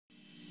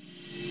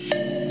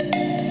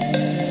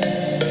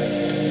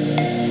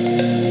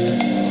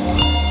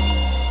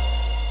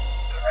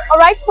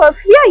Alright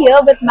folks, we are here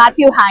with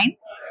Matthew Hine,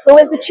 who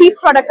is the Chief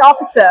Product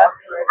Officer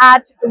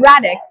at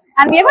Radix,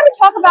 and we are going to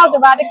talk about the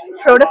Radix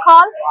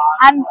protocol.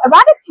 And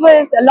Radix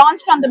was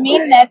launched on the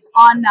mainnet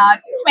on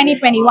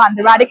 2021.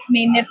 The Radix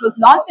mainnet was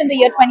launched in the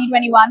year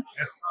 2021,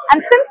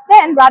 and since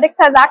then Radix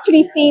has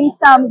actually seen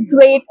some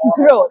great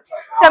growth.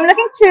 So I'm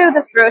looking through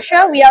this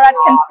brochure. We are at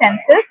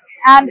Consensus,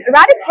 and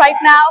Radix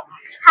right now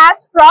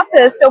has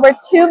processed over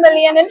 2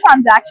 million in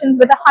transactions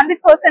with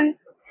 100%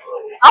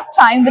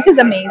 uptime, which is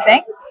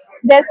amazing.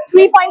 There's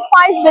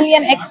 3.5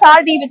 billion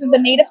XRD, which is the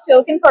native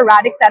token for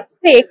Radix at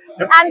stake.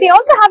 And they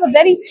also have a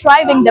very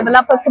thriving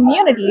developer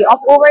community of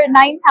over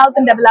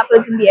 9,000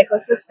 developers in the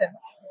ecosystem.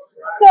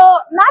 So,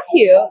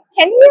 Matthew,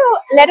 can you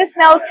let us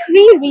know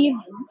 3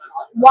 reasons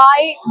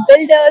why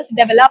builders,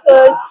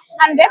 developers,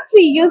 and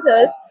Web3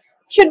 users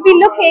should be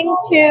looking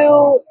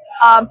to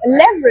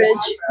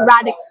leverage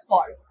Radix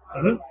for?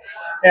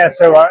 Yeah,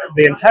 so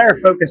the entire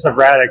focus of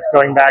Radix,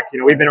 going back,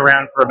 we've been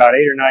around for about 8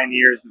 or 9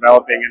 years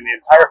developing, and the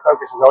entire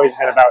focus has always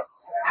been about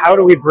how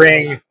do we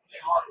bring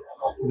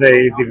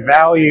the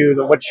value,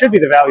 what should be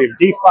the value of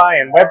DeFi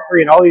and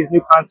Web3 and all these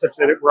new concepts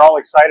that we're all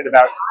excited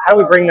about, how do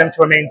we bring them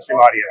to a mainstream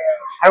audience?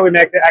 How do we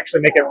actually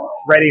make it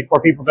ready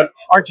for people that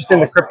aren't just in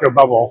the crypto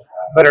bubble,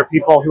 but are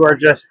people who are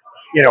just,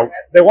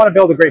 they want to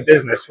build a great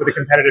business with a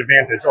competitive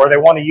advantage, or they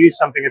want to use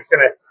something that's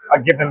going to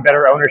give them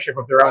better ownership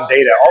of their own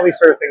data, all these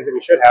sort of things that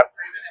we should have.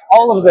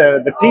 All of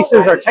the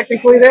pieces are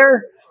technically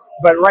there,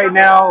 but right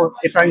now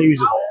it's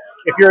unusable.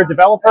 If you're a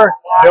developer,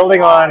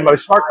 building on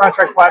most smart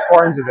contract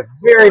platforms is a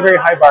very, very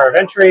high bar of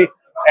entry,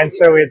 and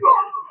so it's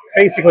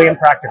basically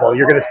impractical.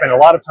 You're going to spend a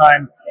lot of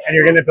time, and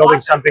you're going to be building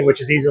something which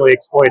is easily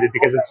exploited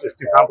because it's just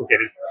too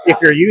complicated. If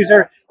you're a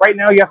user, right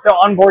now you have to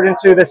onboard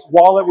into this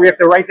wallet where you have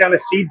to write down a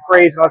seed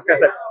phrase and all this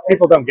kind of stuff.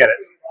 People don't get it.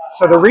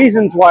 So the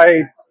reasons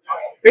why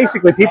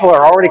basically people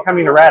are already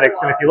coming to Radix,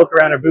 and if you look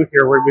around our booth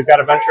here, we've got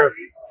a bunch of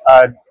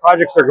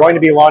projects that are going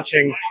to be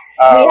launching.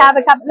 We have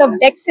a couple of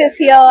DEXs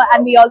here,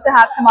 and we also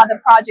have some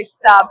other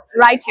projects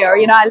right here.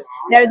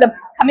 There's a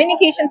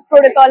communications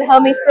protocol,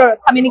 Hermes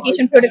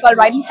communication protocol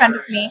right in front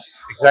of me.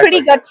 Exactly.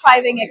 Pretty good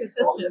thriving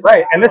ecosystem.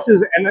 Right, and this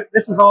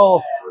is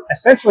all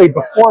essentially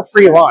before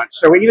pre-launch.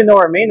 So even though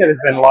our mainnet has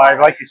been live,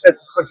 like you said,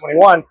 since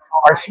 2021,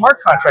 our smart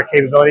contract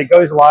capability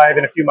goes live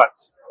in a few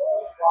months.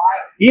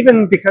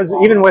 Even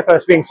with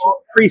us being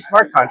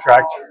pre-smart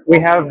contract, we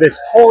have this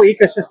whole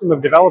ecosystem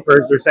of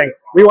developers. They're saying,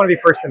 we want to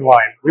be first in line.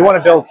 We want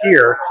to build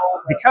here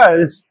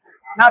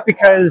not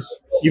because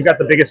you've got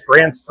the biggest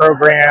grants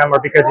program or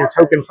because your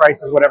token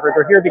price is whatever.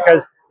 They're here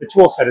because the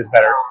tool set is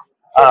better.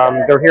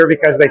 They're here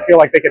because they feel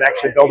like they can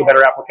actually build a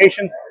better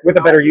application with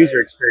a better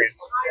user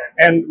experience.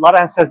 And a lot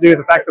of this has to do with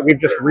the fact that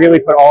we've just really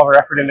put all of our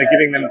effort into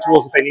giving them the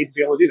tools that they need to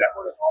be able to do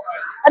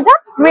that.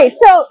 That's great.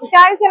 So,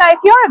 guys, if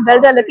you're a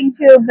builder looking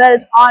to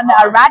build on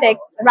Radix,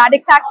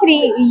 Radix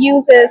actually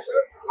uses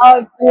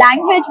a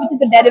language which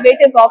is a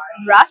derivative of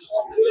Rust.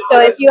 So,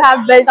 if you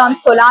have built on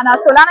Solana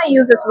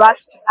uses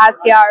Rust as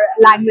their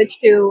language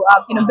to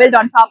build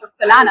on top of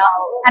Solana,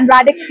 and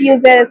Radix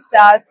uses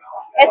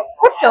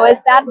Scripto. Is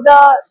that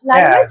the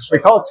language? Yeah, we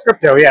call it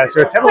Scripto. Yeah, so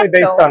it's heavily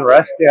based on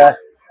Rust. Yeah.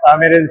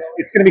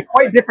 It's going to be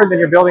quite different than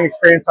your building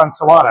experience on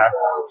Solana.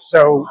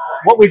 So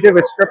what we did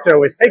with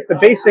Scripto is take the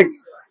basic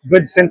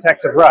good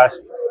syntax of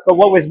Rust, but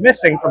what was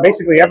missing from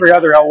basically every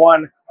other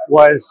L1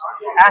 was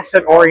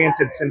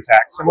asset-oriented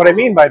syntax. And what I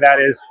mean by that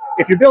is,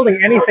 if you're building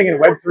anything in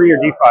Web3 or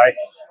DeFi,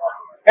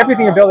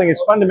 everything you're building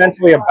is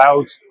fundamentally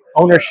about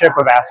ownership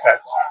of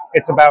assets.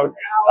 It's about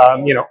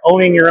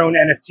owning your own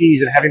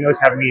NFTs and having those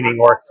have meaning,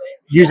 or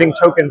using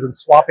tokens and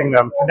swapping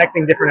them,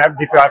 connecting different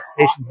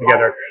applications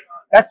together.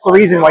 That's the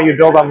reason why you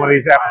build on one of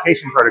these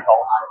application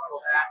protocols.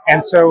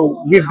 And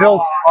so we've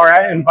built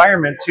our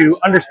environment to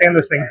understand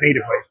those things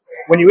natively.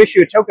 When you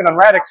issue a token on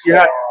Radix, you're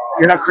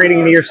not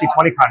creating an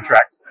ERC20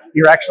 contract.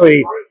 You're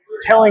actually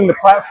telling the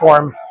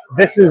platform,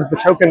 this is the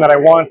token that I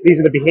want, these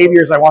are the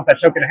behaviors I want that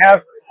token to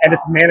have, and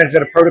it's managed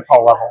at a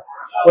protocol level.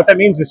 What that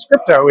means with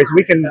Scripto is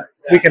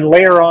we can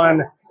layer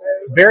on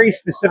very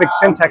specific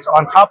syntax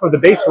on top of the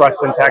base Rust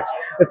syntax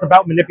that's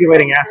about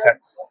manipulating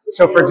assets.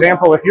 So for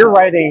example, if you're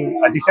writing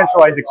a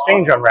decentralized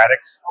exchange on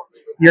Radix,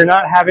 you're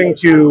not having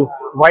to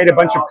write a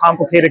bunch of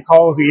complicated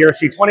calls to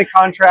ERC20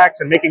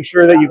 contracts and making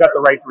sure that you got the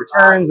right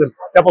returns and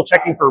double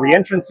checking for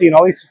reentrancy and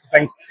all these sorts of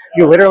things.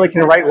 You literally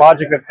can write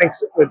logic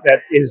that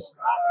is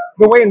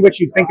the way in which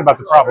you think about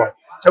the problem.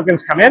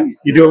 Tokens come in,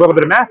 you do a little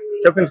bit of math,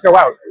 tokens go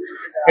out.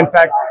 In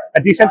fact,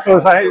 a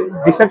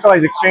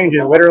decentralized exchange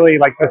is literally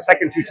like the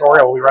second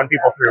tutorial we run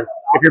people through.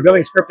 If you're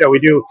building Scripto, we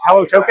do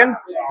hello token,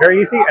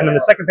 very easy, and then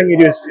the second thing you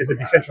do is a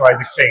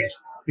decentralized exchange,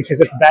 because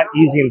it's that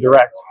easy and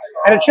direct.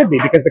 And it should be,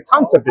 because the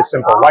concept is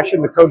simple. Why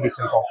shouldn't the code be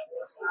simple?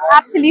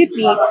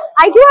 Absolutely.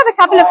 I do have a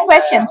couple of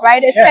questions,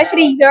 right?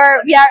 Especially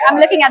here, I'm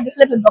looking at this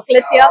little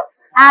booklet here,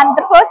 and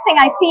the first thing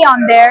I see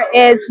on there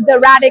is the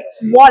Radix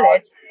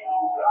wallet.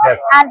 Yes.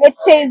 And it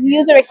says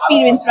user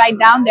experience right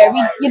down there.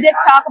 You did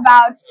talk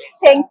about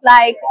things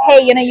like,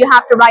 hey, you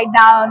have to write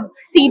down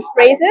seed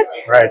phrases,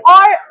 right,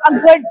 or a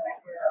good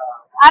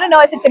I don't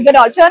know if it's a good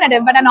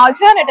alternative, but an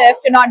alternative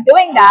to not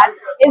doing that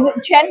is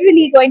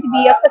generally going to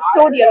be a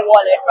custodial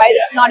wallet, right?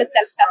 It's not a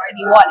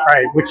self-custody wallet.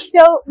 Right.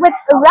 So with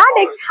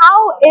Radix,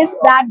 how is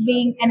that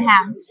being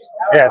enhanced?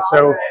 Yeah,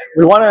 so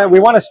we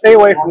want to stay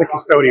away from the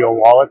custodial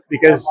wallet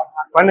because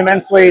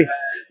fundamentally,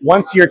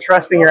 once you're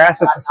trusting your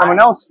assets to someone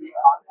else,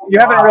 you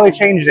haven't really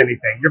changed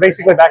anything. You're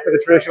basically back to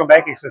the traditional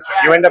banking system.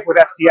 You end up with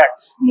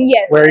FTX,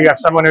 yes, where you have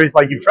someone who's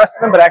like, you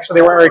trusted them, but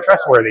actually they weren't very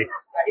trustworthy.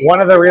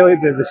 One of the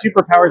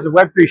superpowers of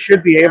Web3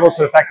 should be able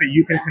to the fact that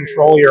you can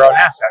control your own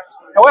assets.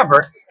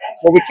 However,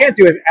 what we can't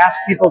do is ask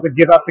people to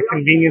give up the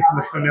convenience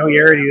and the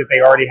familiarity that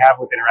they already have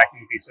with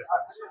interacting with these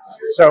systems.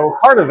 So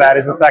part of that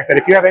is the fact that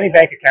if you have any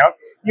bank account,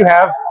 you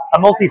have a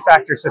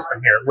multi-factor system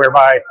here,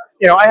 whereby,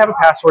 I have a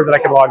password that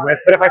I can log with,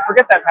 but if I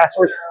forget that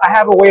password, I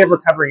have a way of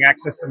recovering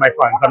access to my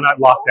funds. I'm not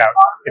locked out.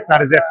 It's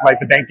not as if like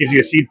the bank gives you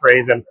a seed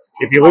phrase, and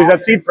if you lose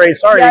that seed phrase,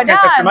 sorry, you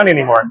can't touch your money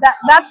anymore.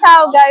 That's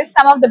how, guys,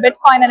 some of the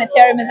Bitcoin and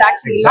Ethereum is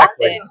actually locked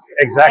in.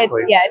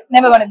 Exactly. It's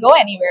never going to go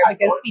anywhere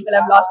because people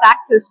have lost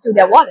access to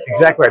their wallet.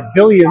 Exactly.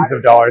 Billions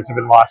of dollars have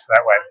been lost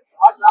that way.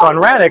 So on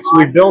Radix,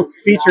 we built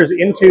features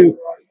into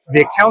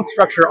the account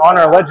structure on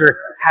our ledger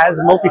has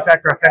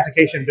multi-factor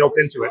authentication built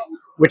into it,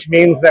 which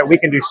means that we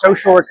can do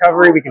social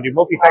recovery, we can do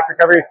multi-factor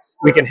recovery,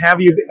 we can have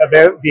you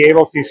be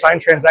able to sign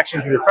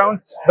transactions with your phone,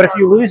 but if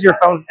you lose your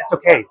phone, it's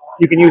okay.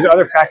 You can use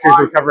other factors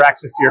to recover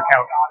access to your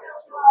accounts.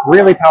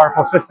 Really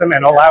powerful system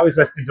and allows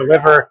us to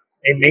deliver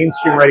a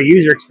mainstream ready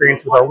user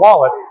experience with our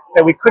wallet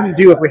that we couldn't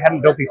do if we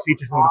hadn't built these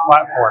features into the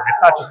platform.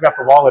 It's not just about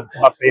the wallet, it's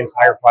about the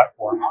entire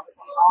platform.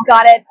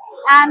 Got it.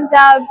 And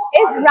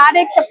is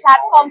Radix a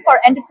platform for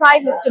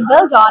enterprises to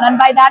build on? And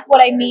by that,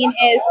 what I mean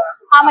is,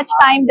 how much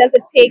time does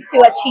it take to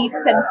achieve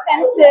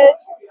consensus?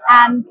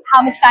 And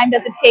how much time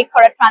does it take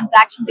for a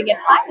transaction to get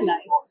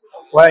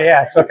finalized? Well,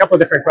 yeah, so a couple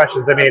of different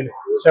questions. I mean,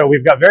 so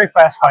we've got very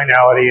fast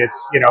finality.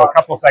 It's, a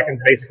couple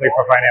seconds basically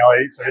for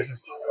finality. So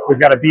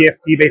we've got a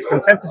BFT-based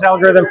consensus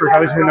algorithm for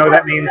those who know what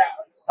that means.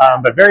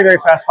 But very, very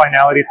fast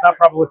finality. It's not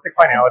probabilistic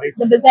finality.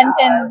 The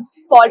Byzantine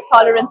fault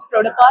tolerance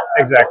protocol.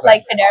 Exactly.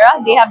 Like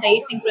Federa, they have the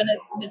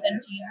asynchronous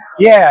Byzantine.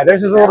 Yeah,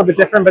 theirs is a little bit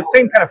different, but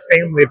same kind of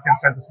family of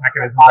consensus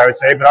mechanisms, I would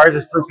say. But ours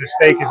is proof of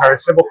stake, is our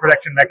Sybil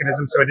protection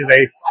mechanism. So it is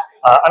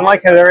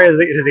unlike Federa, it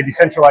is a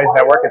decentralized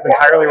network. It's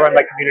entirely run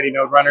by community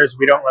node runners.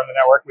 We don't run the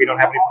network. We don't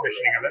have any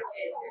permissioning of it.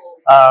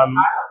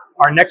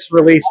 Our next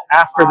release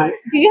after the...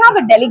 Do you have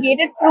a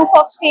delegated proof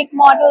of stake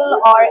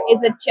model, or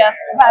is it just...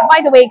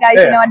 By the way, guys,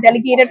 a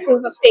delegated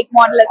proof of stake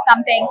model is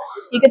something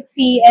you could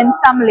see in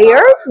some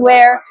layers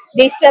where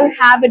they still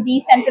have a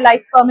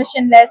decentralized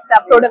permissionless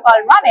protocol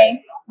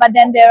running, but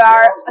then there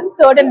are a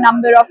certain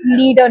number of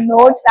leader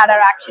nodes that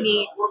are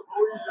actually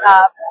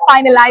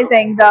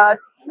finalizing the...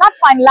 Not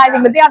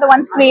finalizing, but they are the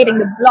ones creating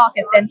the block,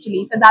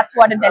 essentially. So that's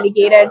what a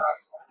delegated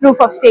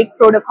proof of stake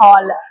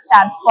protocol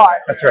stands for.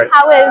 That's right.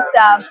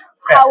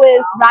 How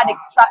is Radix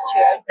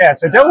structured? Yeah,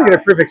 so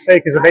delegated proof of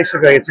stake is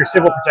basically, it's your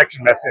Sybil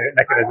protection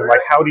mechanism.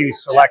 Like, how do you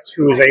select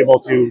who is able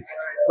to,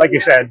 like you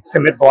said,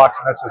 commit blocks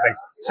and that sort of things.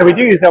 So we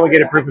do use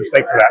delegated proof of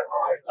stake for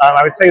that.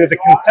 I would say that the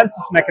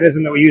consensus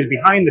mechanism that we use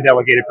behind the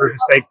delegated proof of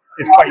stake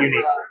is quite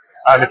unique.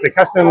 It's a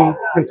custom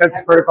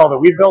consensus protocol that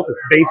we built.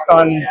 It's based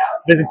on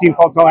Byzantine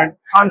fault-tolerant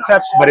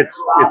concepts, but it's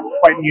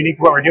quite unique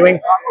to what we're doing.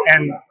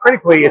 And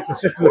critically, it's a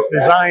system that's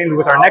designed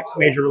with our next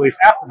major release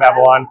after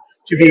Babylon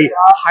to be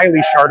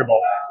highly shardable.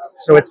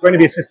 So it's going to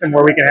be a system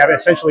where we can have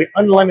essentially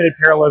unlimited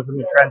parallelism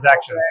of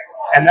transactions.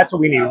 And that's what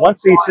we need.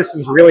 Once these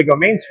systems really go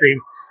mainstream,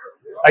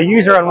 a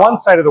user on one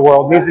side of the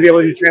world needs to be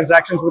able to do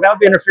transactions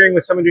without interfering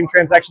with someone doing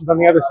transactions on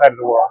the other side of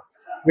the world.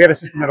 We have a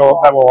system that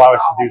will allow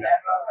us to do that.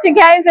 So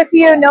guys, if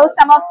you know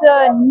some of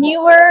the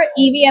newer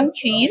EVM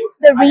chains,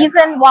 the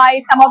reason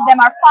why some of them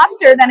are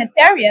faster than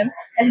Ethereum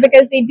is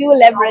because they do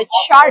leverage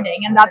sharding,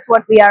 and that's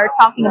what we are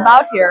talking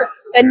about here.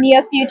 In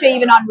near future,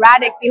 even on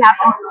Radix, we'll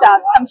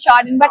have some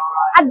sharding. But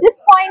at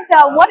this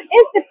point, what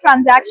is the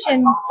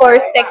transaction per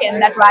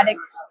second that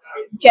Radix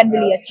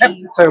generally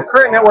achieves? So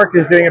current network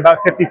is doing about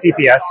 50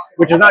 TPS,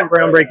 which is not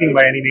groundbreaking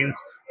by any means.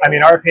 I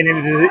mean, our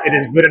opinion it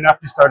is good enough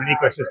to start an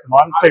ecosystem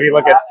on. So if you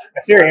look at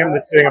Ethereum,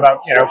 that's doing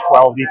about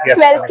 12 DPS.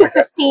 12 to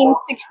 15,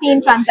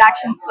 16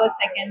 transactions per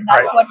second.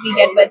 That's what we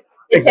get with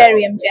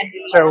Ethereum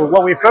generally. So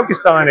what we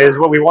focused on is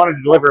what we wanted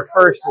to deliver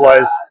first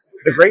was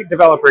the great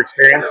developer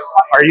experience,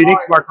 our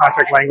unique smart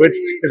contract language,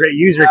 the great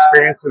user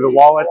experience through the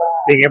wallet,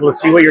 being able to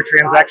see what your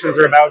transactions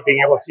are about,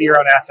 being able to see your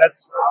own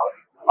assets.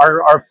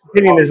 Our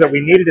opinion is that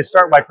we needed to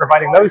start by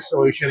providing those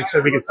solutions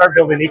so we could start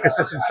building an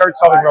ecosystem, start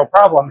solving real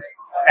problems.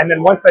 And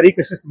then once that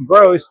ecosystem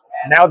grows,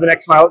 now the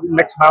next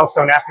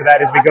milestone after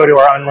that is we go to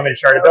our unlimited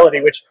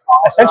shardability, which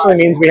essentially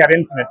means we have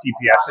infinite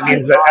TPS. It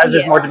means that as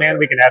there's more demand,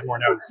 we can add more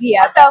nodes.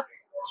 Yeah, so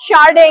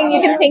sharding,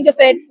 you can think of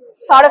it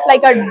sort of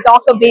like a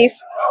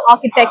Docker-based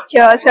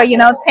architecture. So,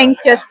 things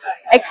just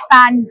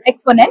expand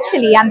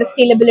exponentially and the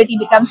scalability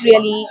becomes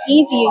really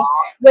easy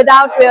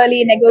without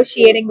really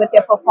negotiating with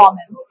your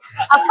performance.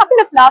 A couple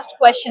of last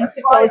questions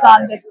to close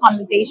on this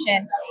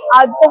conversation.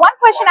 The one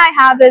question I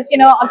have is,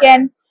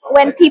 again,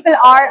 when people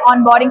are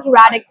onboarding to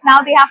Radix,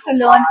 now they have to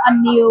learn a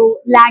new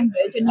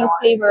language, a new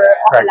flavor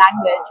of a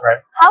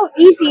language. How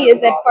easy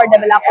is it for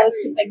developers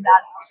to pick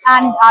that?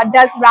 And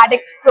does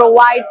Radix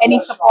provide any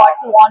support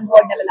to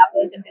onboard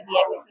developers into the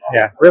ecosystem?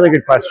 Yeah, really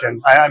good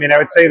question. I mean, I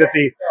would say that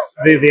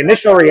the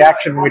initial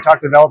reaction when we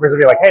talk to developers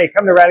would be like, hey,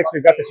 come to Radix,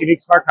 we've got this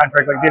unique smart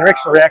contract. Like, the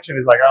initial reaction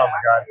is like, oh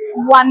my God.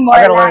 One more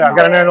language. I've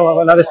got to learn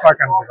another smart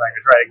contract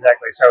language. Right,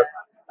 exactly. So,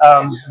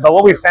 but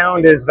what we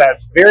found is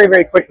that very,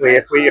 very quickly,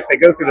 if they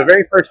go through the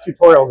very first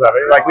tutorials of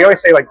it, like we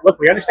always say, like, look,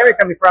 we understand where you're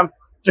coming from,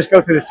 just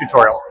go through this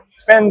tutorial.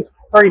 Spend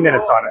 30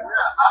 minutes on it.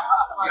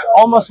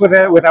 Almost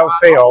without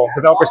fail,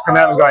 developers come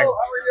out and going,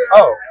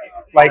 oh,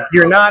 like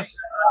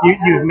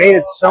you've made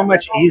it so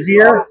much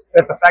easier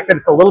that the fact that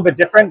it's a little bit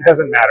different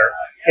doesn't matter.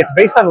 It's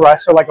based on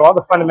Rust, so like all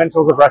the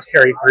fundamentals of Rust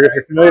carry through. If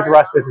you're familiar with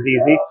Rust, this is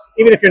easy.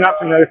 Even if you're not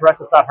familiar with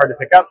Rust, it's not hard to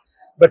pick up.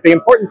 But the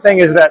important thing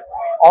is that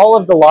all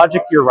of the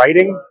logic you're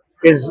writing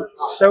is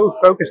so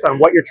focused on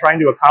what you're trying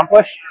to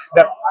accomplish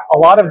that a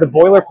lot of the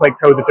boilerplate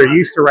code that they're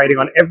used to writing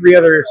on every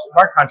other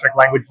smart contract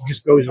language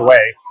just goes away.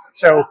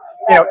 So,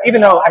 you know,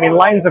 even though, I mean,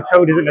 lines of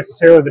code isn't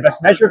necessarily the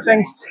best measure of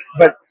things,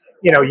 but,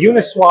 you know,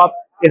 Uniswap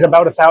is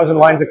about 1,000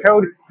 lines of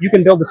code. You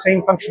can build the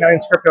same functionality in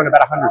Scripto in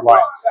about 100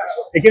 lines.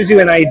 It gives you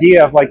an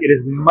idea of, like, it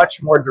is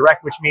much more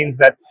direct, which means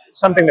that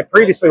something that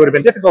previously would have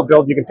been difficult to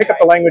build, you can pick up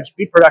the language,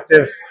 be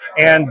productive,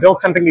 and build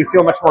something you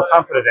feel much more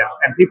confident in.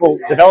 And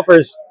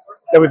developers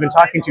that we've been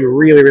talking to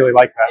really, really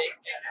like that.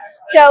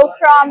 So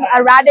from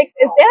Radix,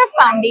 is there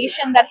a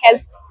foundation that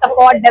helps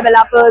support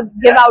developers,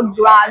 give out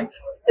grants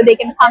so they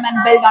can come and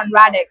build on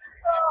Radix?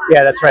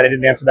 Yeah, that's right. I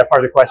didn't answer that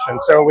part of the question.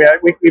 So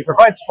we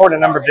provide support in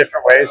a number of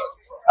different ways.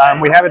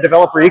 We have a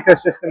developer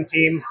ecosystem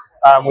team,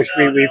 which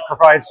we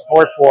provide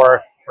support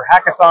for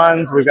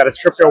hackathons. We've got a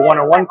Scripto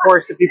 101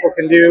 course that people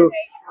can do.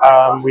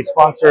 We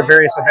sponsor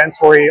various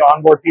events where we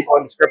onboard people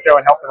into Scripto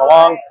and help them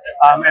along.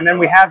 And then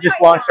we have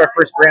just launched our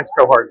first grants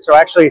cohort. So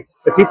actually,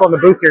 the people in the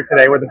booth here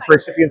today were the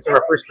recipients of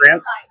our first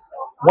grants.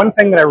 One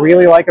thing that I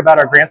really like about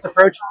our grants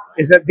approach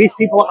is that these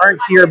people aren't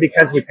here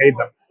because we paid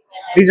them.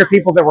 These are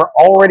people that were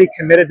already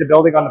committed to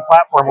building on the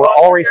platform.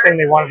 We're already saying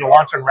they wanted to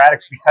launch on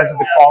Radix because of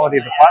the quality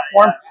of the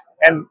platform.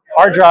 And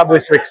our job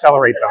was to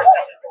accelerate them.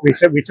 We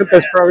said we took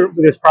those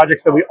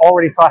projects that we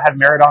already thought had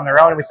merit on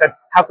their own, and we said,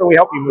 how can we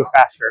help you move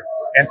faster?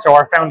 And so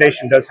our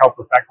foundation does help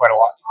with that quite a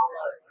lot.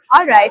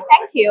 All right,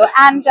 thank you.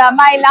 And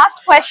my last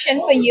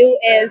question for you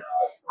is,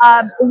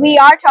 we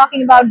are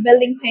talking about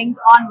building things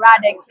on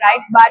Radix,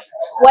 right? But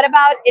what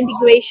about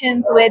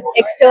integrations with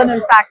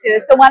external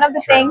factors? So one of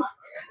the things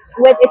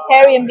with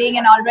Ethereum being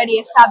an already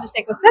established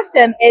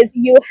ecosystem is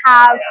you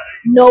have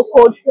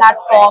no-code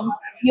platforms,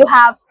 you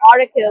have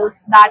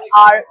oracles that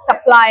are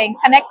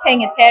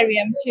connecting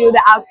Ethereum to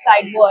the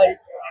outside world,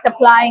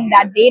 supplying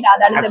that data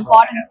that is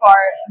important for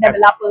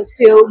developers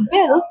to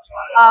build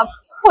a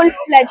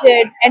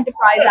full-fledged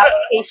enterprise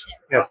application.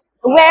 Yes.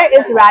 Where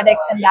is Radix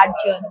in that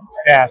journey?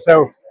 Yeah,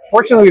 so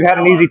fortunately we've had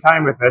an easy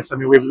time with this. I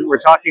mean, we're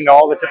talking to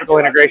all the typical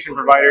integration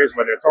providers,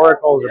 whether it's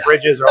oracles or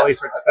bridges or all these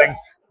sorts of things.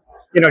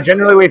 You know,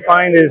 generally we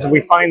find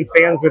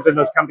fans within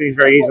those companies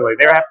very easily.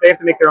 They have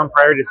to make their own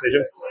priority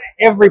decisions.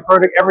 Every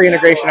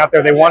integration out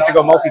there, they want to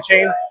go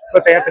multi-chain,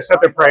 but they have to set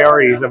their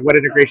priorities of what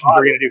integrations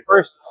they're going to do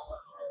first.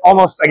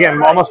 Almost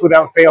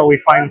without fail, we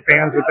find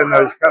fans within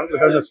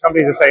those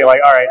companies that say,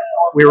 like, all right,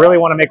 we really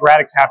want to make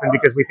Radix happen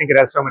because we think it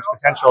has so much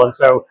potential. And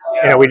so,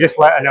 you know, we just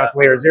announced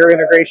Layer 0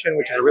 integration,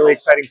 which is a really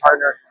exciting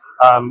partner.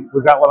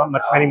 We've got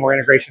many more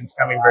integrations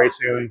coming very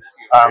soon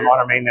on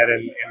our mainnet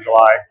in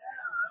July.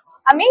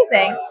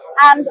 Amazing.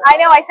 And I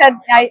know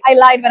I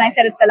lied when I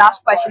said it's the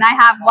last question. I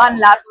have one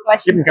last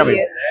question for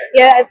you.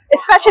 Yeah,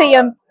 especially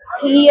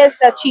he is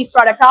the chief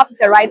product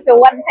officer, right? So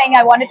one thing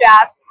I wanted to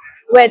ask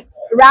with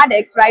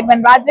Radix, right?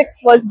 When Radix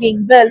was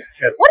being built,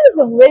 yes, what is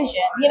the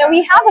vision? You know,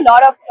 we have a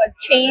lot of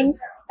chains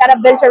that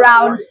are built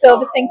around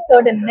servicing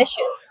certain niches.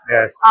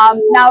 Yes.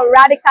 Now,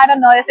 Radix, I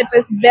don't know if it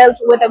was built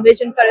with a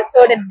vision for a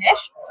certain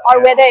niche, or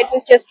whether it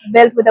was just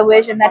built with a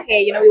vision that,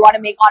 hey, you know, we want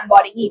to make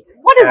onboarding easy.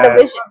 What is the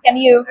vision? Can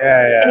you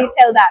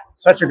tell that?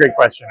 Such a great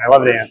question. I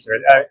love to answer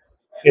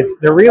it.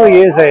 There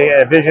really is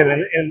a vision,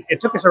 and it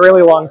took us a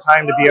really long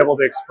time to be able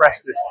to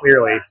express this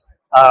clearly.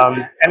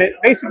 And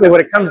basically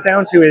what it comes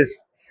down to is,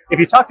 if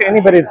you talk to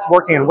anybody that's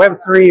working in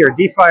Web3 or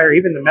DeFi or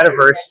even the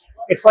metaverse,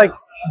 it's like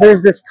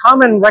there's this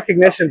common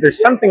recognition there's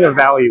something of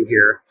value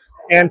here.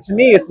 And to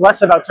me, it's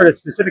less about sort of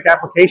specific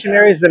application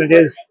areas than it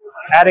is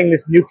adding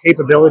this new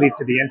capability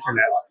to the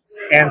internet.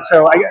 And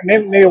so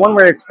maybe one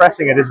way of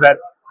expressing it is that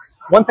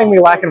one thing we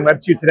lack in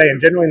Web2 today, and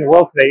generally in the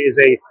world today,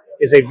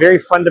 is a very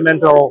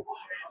fundamental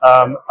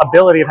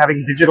ability of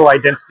having digital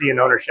identity and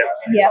ownership.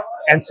 Yeah.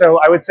 And so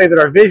I would say that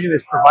our vision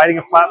is providing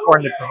a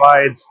platform that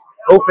provides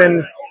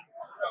open,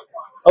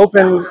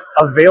 open,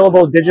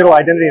 available digital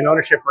identity and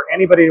ownership for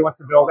anybody who wants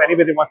to build,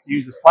 anybody who wants to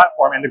use this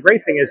platform. And the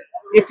great thing is,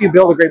 if you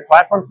build a great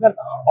platform for them,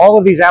 all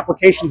of these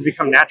applications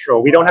become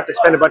natural. We don't have to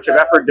spend a bunch of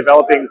effort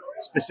developing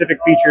specific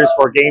features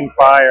for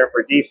GameFi or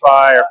for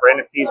DeFi or for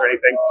NFTs or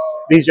anything.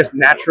 These just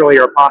naturally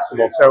are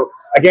possible. So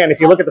again, if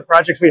you look at the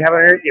projects we have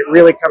on here, it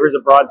really covers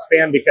a broad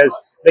span because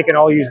they can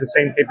all use the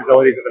same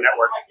capabilities of the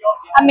network.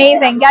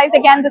 Amazing. Guys,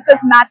 again, this was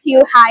Matthew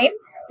Hine,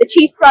 the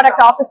Chief Product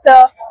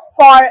Officer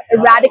for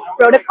Radix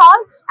Protocol.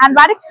 And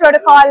Radix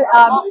Protocol,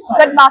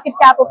 good market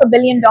cap of $1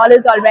 billion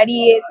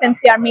already since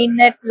their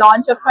mainnet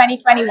launch of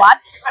 2021,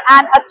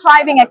 and a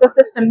thriving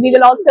ecosystem. We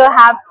will also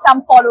have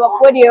some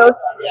follow-up videos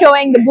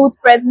showing the booth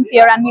presence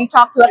here, and we'll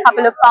talk to a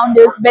couple of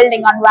founders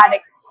building on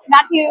Radix.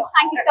 Matthew,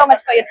 thank you so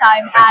much for your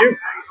time. Thank you.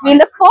 We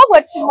look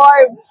forward to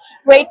more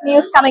great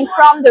news coming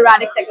from the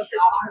Radix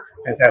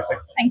ecosystem. Fantastic.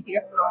 Thank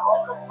you.